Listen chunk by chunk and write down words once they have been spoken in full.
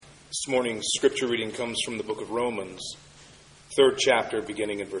This morning's scripture reading comes from the book of Romans, 3rd chapter,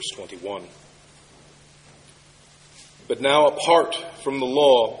 beginning in verse 21. But now, apart from the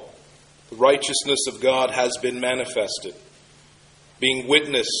law, the righteousness of God has been manifested, being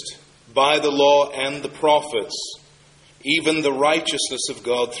witnessed by the law and the prophets, even the righteousness of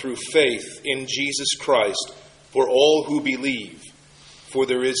God through faith in Jesus Christ for all who believe, for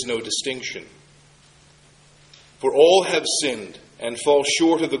there is no distinction. For all have sinned and fall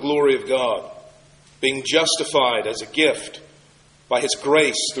short of the glory of God, being justified as a gift by His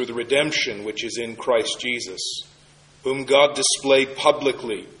grace through the redemption which is in Christ Jesus, whom God displayed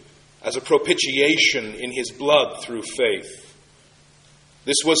publicly as a propitiation in His blood through faith.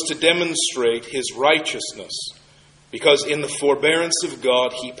 This was to demonstrate His righteousness, because in the forbearance of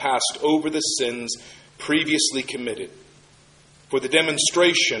God He passed over the sins previously committed. For the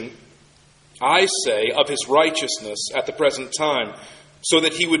demonstration, I say, of His righteousness at the present time, so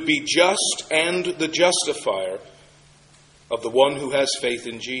that He would be just and the justifier of the one who has faith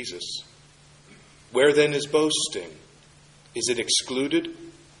in Jesus. Where then is boasting? Is it excluded?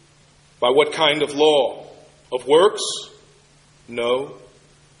 By what kind of law? Of works? No,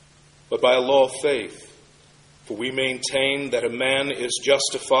 but by a law of faith. For we maintain that a man is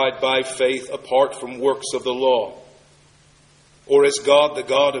justified by faith apart from works of the law. Or is God the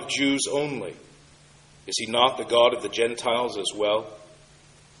God of Jews only? Is He not the God of the Gentiles as well?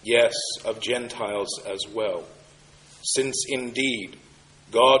 Yes, of Gentiles as well. Since indeed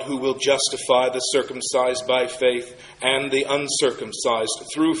God, who will justify the circumcised by faith and the uncircumcised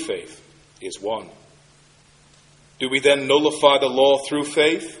through faith, is one. Do we then nullify the law through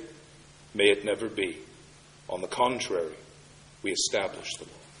faith? May it never be. On the contrary, we establish the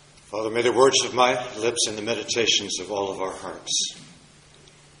law. Father, may the words of my lips and the meditations of all of our hearts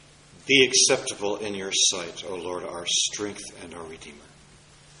be acceptable in your sight, O Lord, our strength and our Redeemer.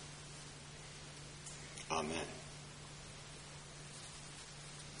 Amen.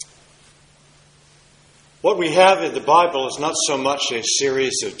 What we have in the Bible is not so much a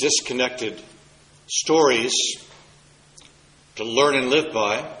series of disconnected stories to learn and live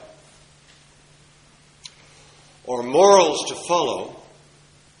by, or morals to follow.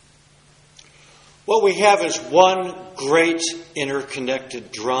 What we have is one great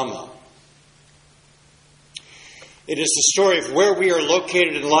interconnected drama. It is the story of where we are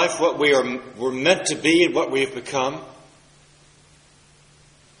located in life, what we're meant to be, and what we have become.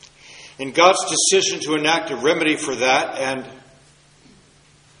 And God's decision to enact a remedy for that, and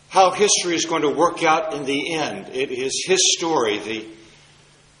how history is going to work out in the end. It is His story, the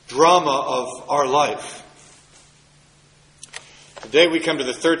drama of our life. Today we come to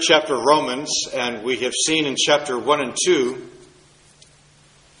the 3rd chapter of Romans, and we have seen in chapter 1 and 2,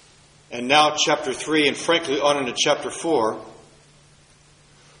 and now chapter 3, and frankly on into chapter 4,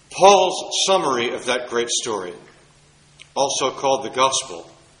 Paul's summary of that great story, also called the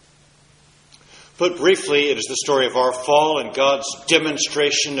Gospel. Put briefly, it is the story of our fall and God's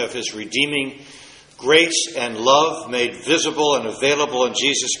demonstration of His redeeming grace and love made visible and available in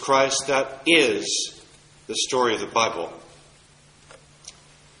Jesus Christ. That is the story of the Bible.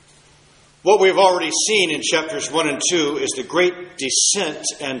 What we've already seen in chapters 1 and 2 is the great descent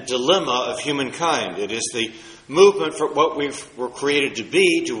and dilemma of humankind. It is the movement from what we were created to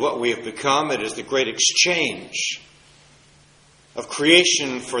be to what we have become. It is the great exchange of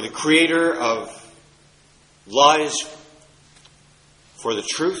creation for the Creator, of lies for the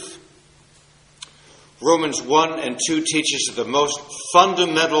truth. Romans 1 and 2 teaches that the most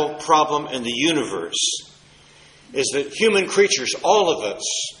fundamental problem in the universe is that human creatures, all of us,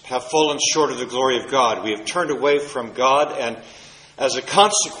 have fallen short of the glory of God. We have turned away from God, and as a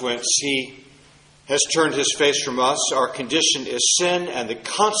consequence, He has turned His face from us. Our condition is sin, and the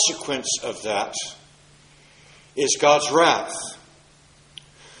consequence of that is God's wrath.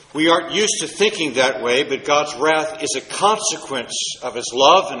 We aren't used to thinking that way, but God's wrath is a consequence of His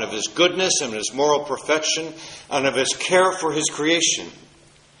love and of His goodness and His moral perfection and of His care for His creation.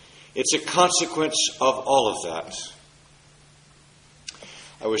 It's a consequence of all of that.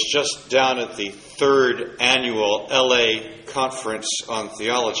 I was just down at the 3rd annual LA Conference on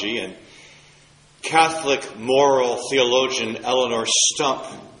Theology, and Catholic moral theologian Eleanor Stump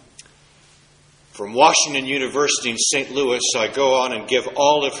from Washington University in St. Louis, I go on and give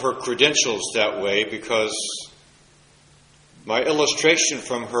all of her credentials that way because my illustration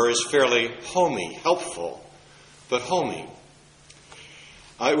from her is fairly homey, helpful, but homey.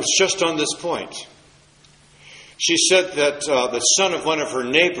 I was just on this point. She said that the son of one of her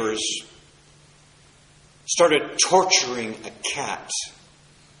neighbors started torturing a cat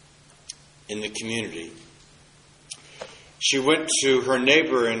in the community. she went to her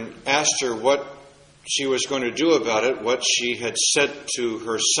neighbor and asked her what she was going to do about it, what she had said to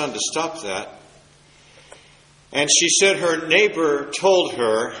her son to stop that. And she said her neighbor told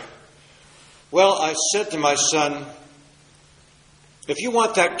her, "Well, I said to my son, if you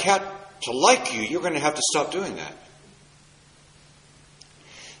want that cat to like you, you're going to have to stop doing that."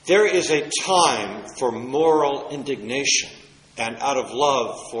 There is a time for moral indignation and out of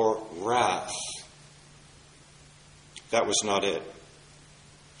love for wrath. That was not it.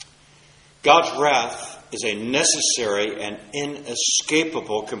 God's wrath is a necessary and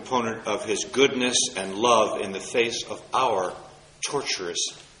inescapable component of His goodness and love in the face of our torturous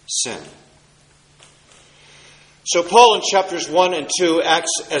sin. So Paul in chapters 1 and 2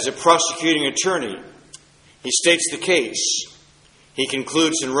 acts as a prosecuting attorney. He states the case. He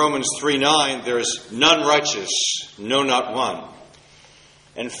concludes in Romans 3:9, "There is none righteous, no, not one."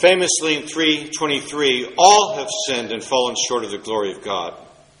 And famously in 3:23, "All have sinned and fallen short of the glory of God."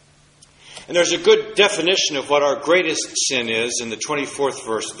 And there's a good definition of what our greatest sin is in the 24th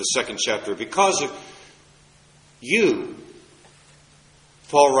verse of the 2nd chapter. "Because of you,"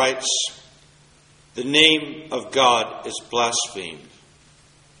 Paul writes, "the name of God is blasphemed."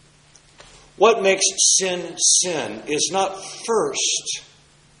 What makes sin sin is not first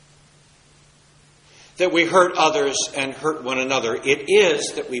that we hurt others and hurt one another. It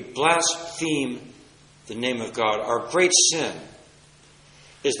is that we blaspheme the name of God. Our great sin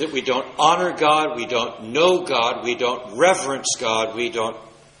is that we don't honor God, we don't know God, we don't reverence God, we don't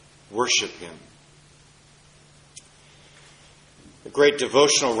worship Him. The great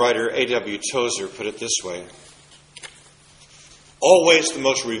devotional writer A.W. Tozer put it this way: "Always the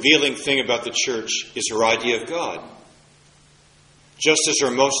most revealing thing about the church is her idea of God, just as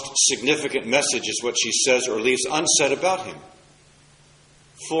her most significant message is what she says or leaves unsaid about Him.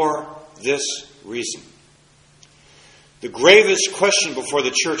 For this reason, the gravest question before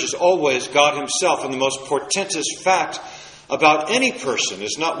the church is always God Himself, and the most portentous fact about any person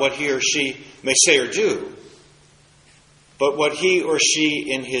is not what he or she may say or do, but what he or she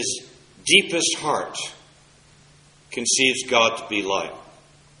in his deepest heart conceives God to be like.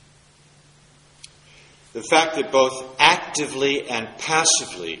 The fact that both actively and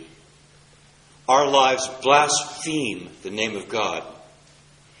passively our lives blaspheme the name of God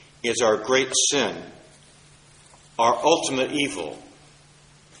is our great sin, our ultimate evil,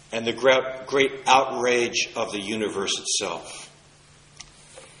 and the great outrage of the universe itself."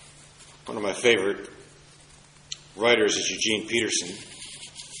 One of my favorite writers is Eugene Peterson.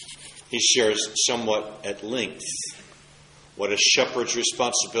 He shares somewhat at length what a shepherd's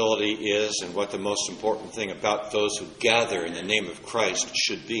responsibility is and what the most important thing about those who gather in the name of Christ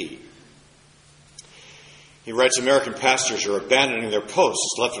should be. He writes, "American pastors are abandoning their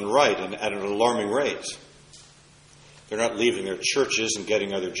posts left and right and at an alarming rate. They're not leaving their churches and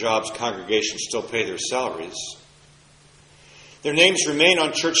getting other jobs. Congregations still pay their salaries. Their names remain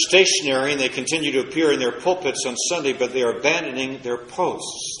on church stationery and they continue to appear in their pulpits on Sunday, but they are abandoning their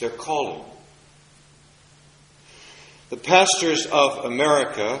posts, their calling. The pastors of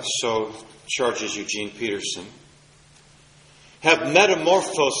America," so charges Eugene Peterson, "have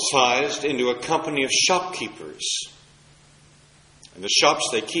metamorphosized into a company of shopkeepers. And the shops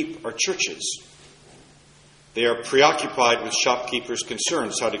they keep are churches. They are preoccupied with shopkeepers'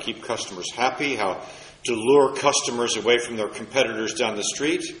 concerns, how to keep customers happy, how to lure customers away from their competitors down the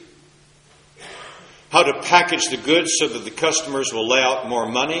street, how to package the goods so that the customers will lay out more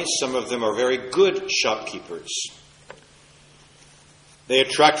money. Some of them are very good shopkeepers. They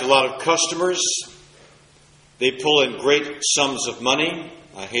attract a lot of customers. They pull in great sums of money."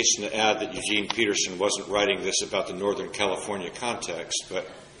 I hasten to add that Eugene Peterson wasn't writing this about the Northern California context, but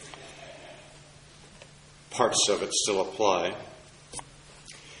parts of it still apply.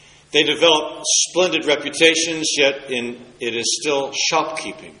 "They develop splendid reputations, yet it is still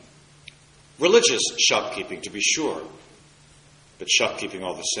shopkeeping. Religious shopkeeping, to be sure, but shopkeeping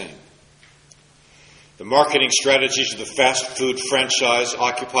all the same. The marketing strategies of the fast food franchise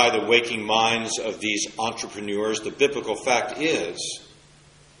occupy the waking minds of these entrepreneurs. The biblical fact is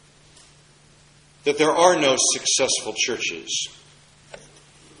that there are no successful churches.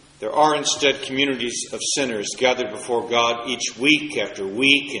 There are instead communities of sinners gathered before God each week after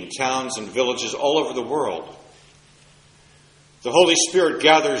week in towns and villages all over the world. The Holy Spirit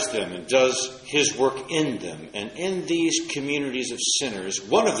gathers them and does His work in them. And in these communities of sinners,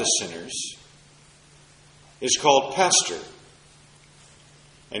 one of the sinners is called pastor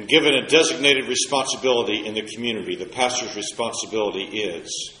and given a designated responsibility in the community. The pastor's responsibility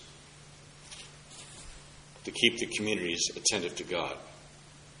is to keep the communities attentive to God.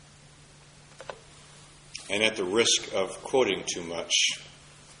 And at the risk of quoting too much,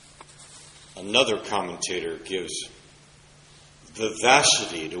 another commentator gives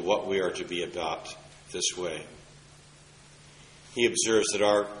vivacity to what we are to be about this way. He observes that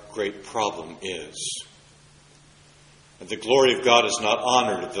our great problem is that the glory of God is not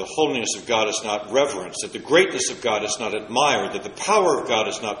honored, that the holiness of God is not reverenced, that the greatness of God is not admired, that the power of God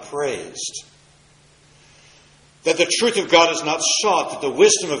is not praised, that the truth of God is not sought, that the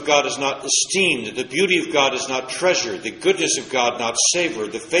wisdom of God is not esteemed, that the beauty of God is not treasured, the goodness of God not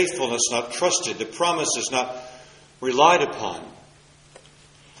savored, the faithfulness not trusted, the promises not relied upon.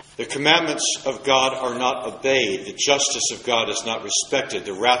 The commandments of God are not obeyed, the justice of God is not respected,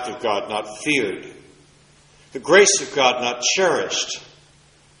 the wrath of God not feared, the grace of God not cherished,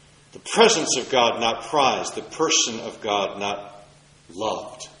 the presence of God not prized, the person of God not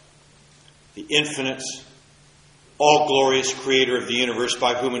loved. The infinite, all-glorious Creator of the universe,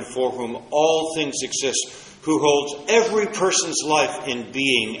 by whom and for whom all things exist, who holds every person's life in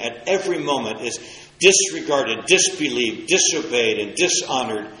being at every moment, is disregarded, disbelieved, disobeyed, and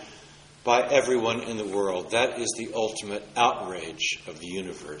dishonored by everyone in the world. That is the ultimate outrage of the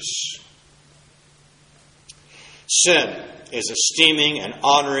universe. Sin is esteeming and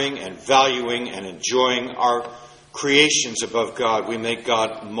honoring and valuing and enjoying our creations above God. We make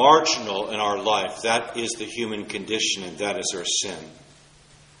God marginal in our life. That is the human condition, and that is our sin.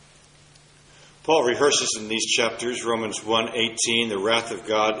 Paul rehearses in these chapters, Romans 1:18, the wrath of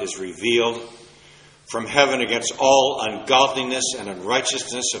God is revealed from heaven against all ungodliness and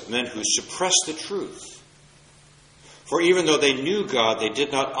unrighteousness of men who suppress the truth. For even though they knew God, they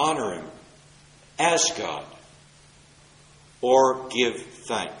did not honor him as God or give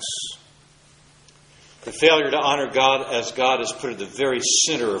thanks. The failure to honor God as God is put at the very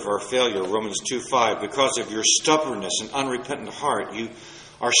center of our failure, Romans 2:5. Because of your stubbornness and unrepentant heart, you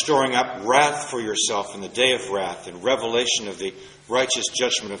are storing up wrath for yourself in the day of wrath and revelation of the righteous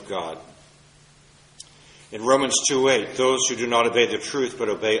judgment of God. In Romans 2:8, those who do not obey the truth but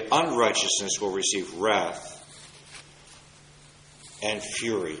obey unrighteousness will receive wrath and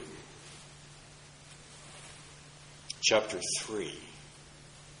fury. Chapter 3.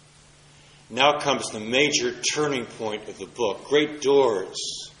 Now comes the major turning point of the book. Great doors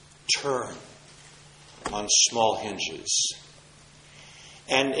turn on small hinges.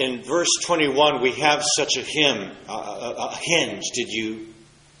 And in verse 21, we have such a hymn, a hinge. Did you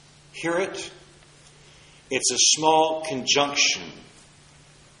hear it? It's a small conjunction,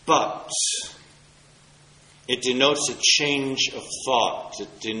 but it denotes a change of thought.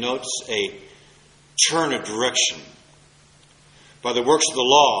 It denotes a turn of direction. By the works of the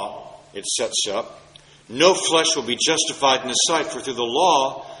law, it sets up, no flesh will be justified in his sight, for through the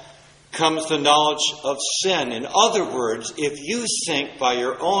law comes the knowledge of sin. In other words, if you think by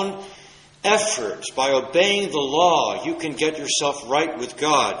your own efforts, by obeying the law, you can get yourself right with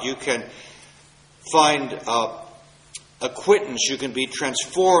God, you can find acquittance, you can be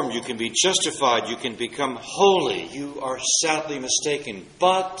transformed, you can be justified, you can become holy, you are sadly mistaken.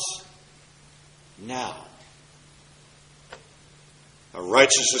 But now, a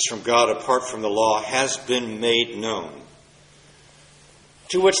righteousness from God apart from the law has been made known,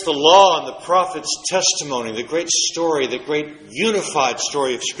 to which the law and the prophets' testimony, the great story, the great unified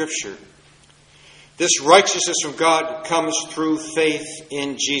story of Scripture. This righteousness from God comes through faith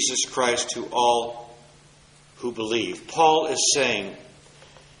in Jesus Christ to all who believe. Paul is saying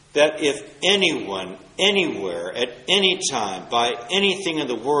that if anyone, anywhere, at any time, by anything in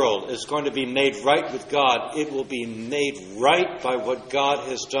the world is going to be made right with God, it will be made right by what God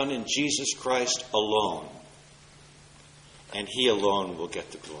has done in Jesus Christ alone. And He alone will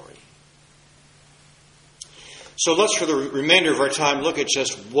get the glory. So let's, for the remainder of our time, look at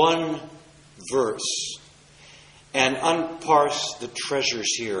just one verse and unparse the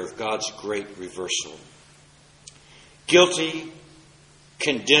treasures here of God's great reversal. Guilty,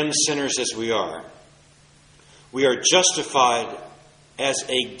 condemned sinners as we are justified as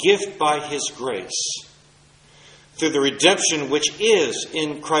a gift by His grace through the redemption which is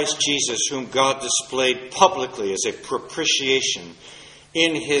in Christ Jesus, whom God displayed publicly as a propitiation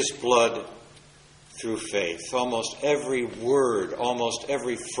in His blood through faith. Almost every word, almost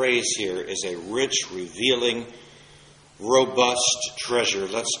every phrase here is a rich, revealing, robust treasure.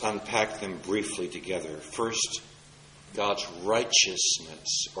 Let's unpack them briefly together. First, God's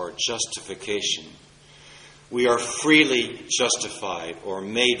righteousness or justification. We are freely justified or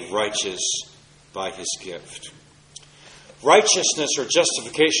made righteous by His gift. Righteousness or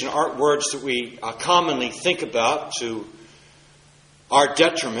justification aren't words that we commonly think about to our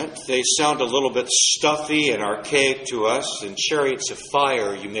detriment. They sound a little bit stuffy and archaic to us. In Chariots of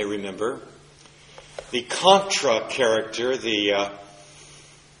Fire, you may remember, The contra character, the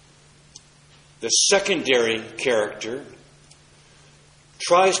secondary character,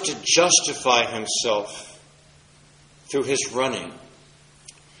 tries to justify himself through his running.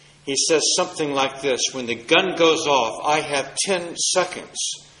 He says something like this: when the gun goes off, I have 10 seconds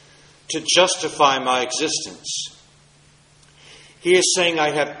to justify my existence. He is saying,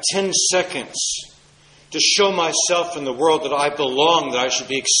 I have 10 seconds to show myself in the world that I belong, that I should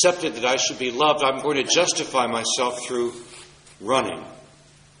be accepted, that I should be loved. I'm going to justify myself through running.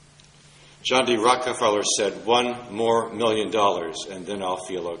 John D. Rockefeller said, $1 more million and then I'll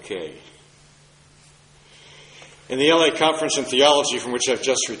feel okay. In the LA Conference in Theology, from which I've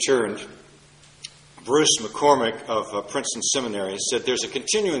just returned, Bruce McCormick of Princeton Seminary said there's a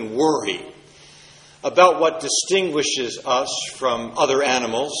continuing worry about what distinguishes us from other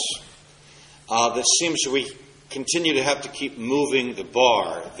animals. That seems we continue to have to keep moving the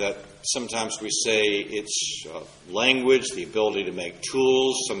bar. That sometimes we say it's language, the ability to make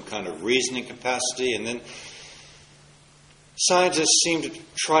tools, some kind of reasoning capacity, and then scientists seem to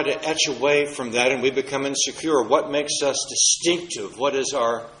try to etch away from that, and we become insecure. What makes us distinctive? What is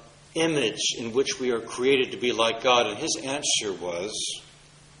our image in which we are created to be like God? And his answer was,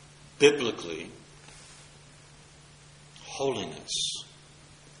 biblically, holiness.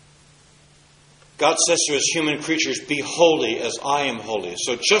 God says to us human creatures, be holy as I am holy.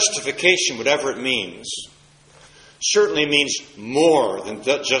 So justification, whatever it means, certainly means more than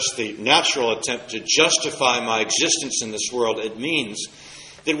just the natural attempt to justify my existence in this world. It means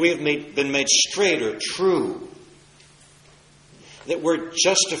that we have been made straight or true. That we're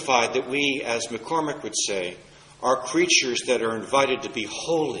justified, that we, as McCormick would say, are creatures that are invited to be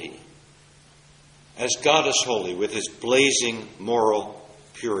holy, as God is holy, with his blazing moral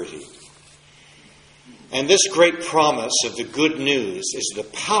purity. And this great promise of the good news is the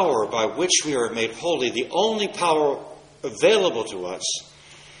power by which we are made holy. The only power available to us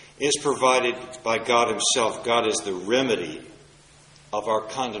is provided by God himself. God is the remedy of our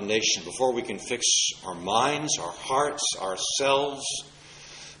condemnation. Before we can fix our minds, our hearts, ourselves,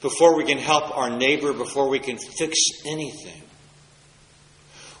 before we can help our neighbor, before we can fix anything,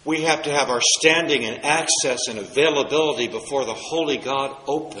 we have to have our standing and access and availability before the holy God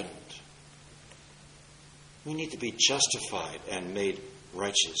opened. We need to be justified and made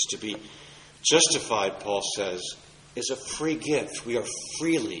righteous. To be justified, Paul says, is a free gift. We are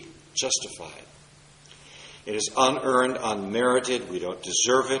freely justified. It is unearned, unmerited. We don't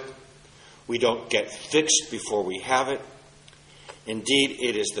deserve it. We don't get fixed before we have it. Indeed,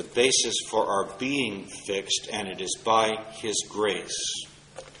 it is the basis for our being fixed, and it is by his grace.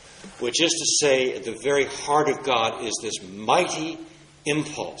 Which is to say, at the very heart of God is this mighty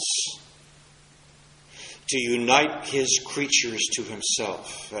impulse to unite his creatures to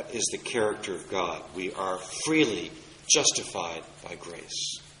himself. That is the character of God. We are freely justified by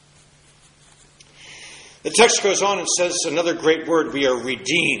grace. The text goes on and says another great word, we are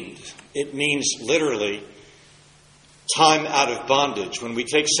redeemed. It means literally time out of bondage. When we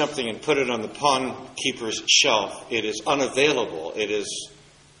take something and put it on the pawn keeper's shelf, it is unavailable. It is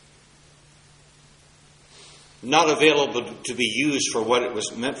not available to be used for what it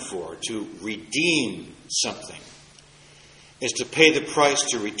was meant for. To redeem something is to pay the price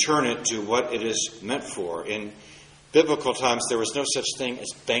to return it to what it is meant for. In biblical times, there was no such thing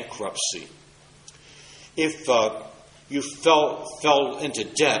as bankruptcy. If you fell into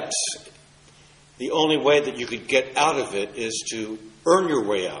debt, the only way that you could get out of it is to earn your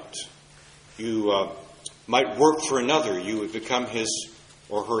way out. You might work for another. You would become his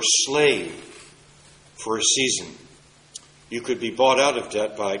or her slave for a season. You could be bought out of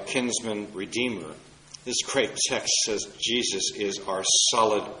debt by a kinsman redeemer. This great text says Jesus is our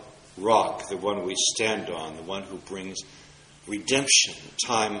solid rock, the one we stand on, the one who brings redemption,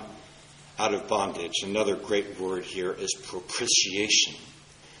 time out of bondage. Another great word here is propitiation.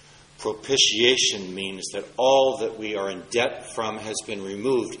 Propitiation means that all that we are in debt from has been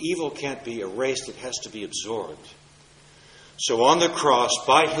removed. Evil can't be erased, it has to be absorbed. So on the cross,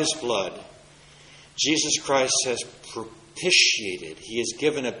 by his blood, Jesus Christ has propitiated. He has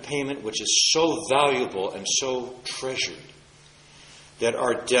given a payment which is so valuable and so treasured that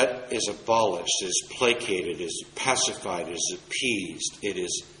our debt is abolished, is placated, is pacified, is appeased, it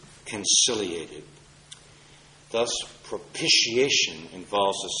is conciliated. Thus, propitiation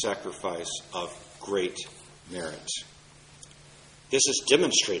involves a sacrifice of great merit. This is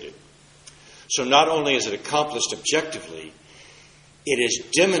demonstrated. So not only is it accomplished objectively, it is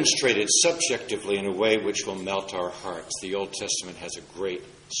demonstrated subjectively in a way which will melt our hearts. The Old Testament has a great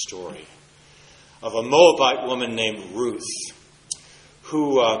story of a Moabite woman named Ruth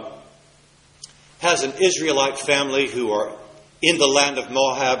who has an Israelite family who are in the land of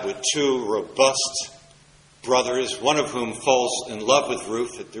Moab with two robust brothers, one of whom falls in love with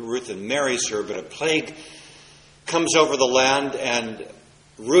Ruth and marries her, but a plague comes over the land and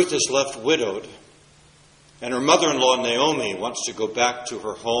Ruth is left widowed. And her mother-in-law, Naomi, wants to go back to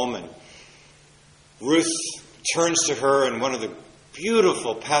her home, and Ruth turns to her in one of the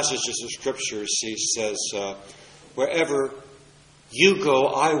beautiful passages of Scripture. She says, wherever you go,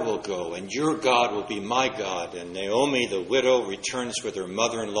 I will go, and your God will be my God. And Naomi, the widow, returns with her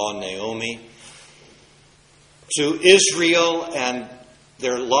mother-in-law, Naomi, to Israel, and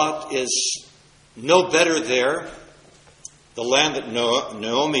their lot is no better there. The land that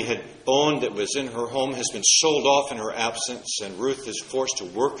Naomi had owned that was in her home has been sold off in her absence, and Ruth is forced to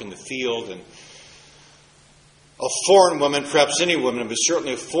work in the field. And a foreign woman, perhaps any woman, but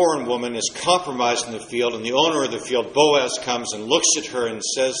certainly a foreign woman, is compromised in the field, and the owner of the field, Boaz, comes and looks at her and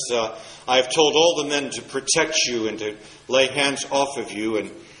says, I have told all the men to protect you and to lay hands off of you.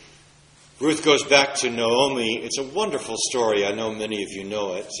 And Ruth goes back to Naomi. It's a wonderful story. I know many of you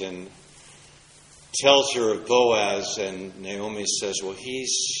know it. And tells her of Boaz, and Naomi says, well,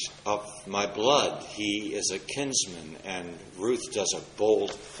 he's of my blood. He is a kinsman. And Ruth does a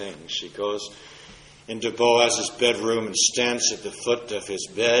bold thing. She goes into Boaz's bedroom and stands at the foot of his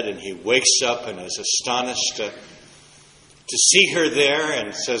bed, and he wakes up and is astonished to see her there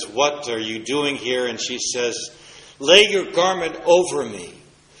and says, what are you doing here? And she says, lay your garment over me.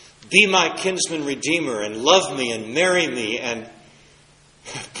 Be my kinsman redeemer and love me and marry me. And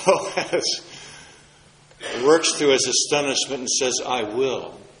Boaz works through his astonishment and says, I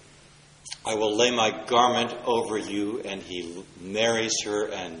will. I will lay my garment over you. And he marries her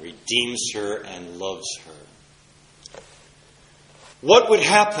and redeems her and loves her. What would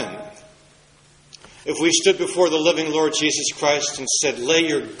happen if we stood before the living Lord Jesus Christ and said, lay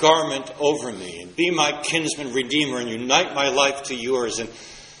your garment over me and be my kinsman redeemer and unite my life to yours and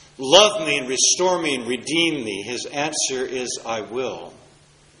love me and restore me and redeem me? His answer is, I will.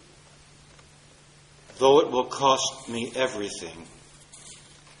 Though it will cost me everything,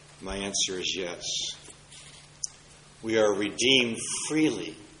 my answer is yes. We are redeemed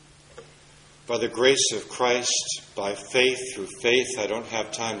freely by the grace of Christ, by faith, through faith. I don't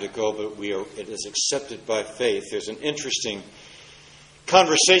have time to go, but it is accepted by faith. There's an interesting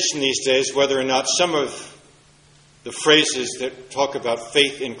conversation these days whether or not some of the phrases that talk about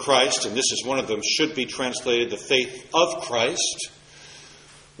faith in Christ, and this is one of them, should be translated the faith of Christ,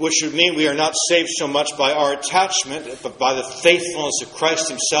 which would mean we are not saved so much by our attachment, but by the faithfulness of Christ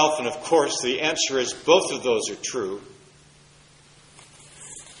himself. And of course, the answer is both of those are true.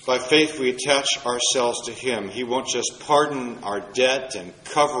 By faith, we attach ourselves to him. He won't just pardon our debt and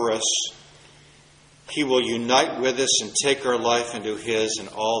cover us. He will unite with us and take our life into his, and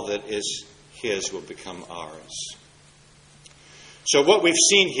all that is his will become ours. So what we've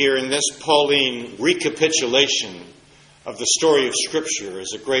seen here in this Pauline recapitulation of the story of Scripture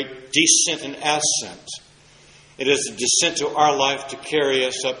is a great descent and ascent. It is a descent to our life to carry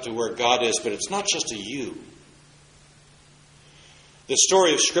us up to where God is, but it's not just a you. The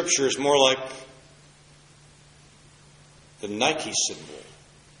story of Scripture is more like the Nike symbol.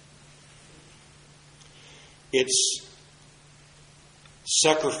 It's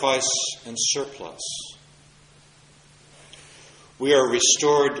sacrifice and surplus. We are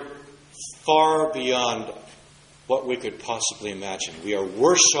restored far beyond what we could possibly imagine. We are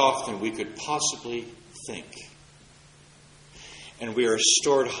worse off than we could possibly think. And we are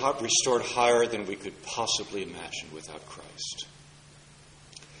restored higher than we could possibly imagine without Christ.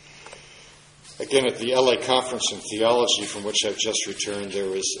 Again, at the LA Conference in Theology, from which I've just returned, there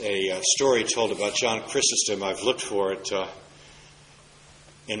was a story told about John Chrysostom. I've looked for it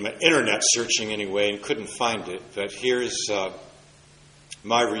in my internet searching anyway and couldn't find it. But here's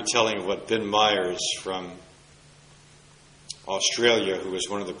my retelling of what Ben Myers from Australia, who was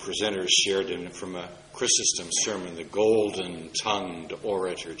one of the presenters, shared from a Chrysostom sermon, the golden-tongued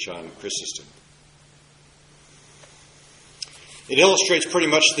orator John Chrysostom. It illustrates pretty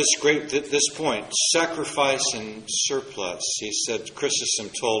much this point, sacrifice and surplus. He said Chrysostom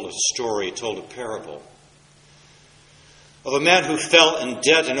told a parable of a man who fell in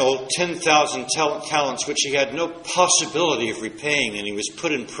debt and owed 10,000 talents, which he had no possibility of repaying, and he was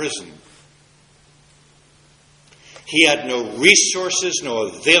put in prison. He had no resources, no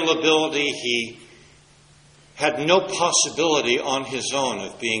availability. He had no possibility on his own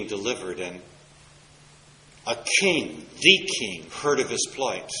of being delivered. And a king, the king, heard of his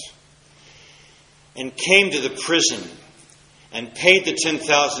plight and came to the prison and paid the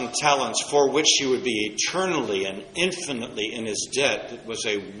 10,000 talents, for which he would be eternally and infinitely in his debt. It was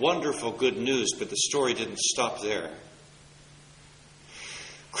a wonderful good news, but the story didn't stop there.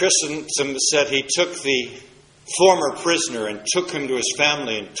 Chrysostom said he took the former prisoner and took him to his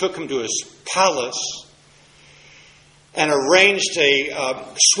family and took him to his palace and arranged a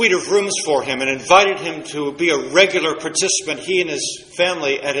suite of rooms for him and invited him to be a regular participant, he and his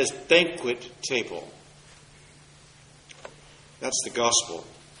family, at his banquet table. That's the gospel.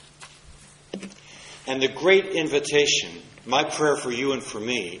 And the great invitation, my prayer for you and for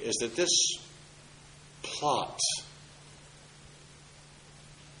me, is that this plot,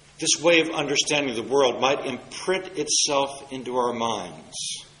 this way of understanding the world, might imprint itself into our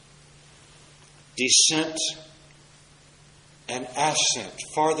minds. Descent and ascent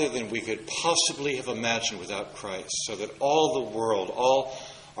farther than we could possibly have imagined without Christ, so that all the world, all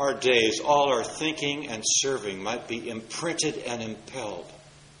our days, all our thinking and serving might be imprinted and impelled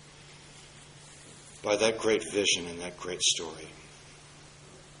by that great vision and that great story.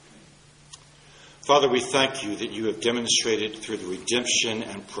 Father, we thank you that you have demonstrated through the redemption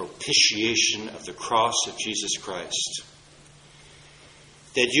and propitiation of the cross of Jesus Christ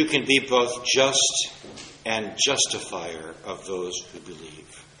that you can be both just and justifier of those who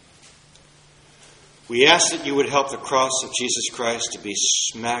believe. We ask that you would help the cross of Jesus Christ to be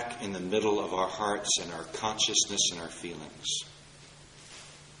smack in the middle of our hearts and our consciousness and our feelings.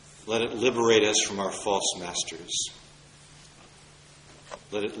 Let it liberate us from our false masters.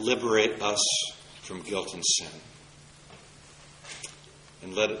 Let it liberate us from guilt and sin.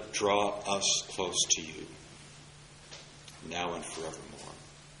 And let it draw us close to you, now and forevermore.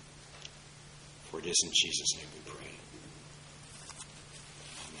 For it is in Jesus' name we pray.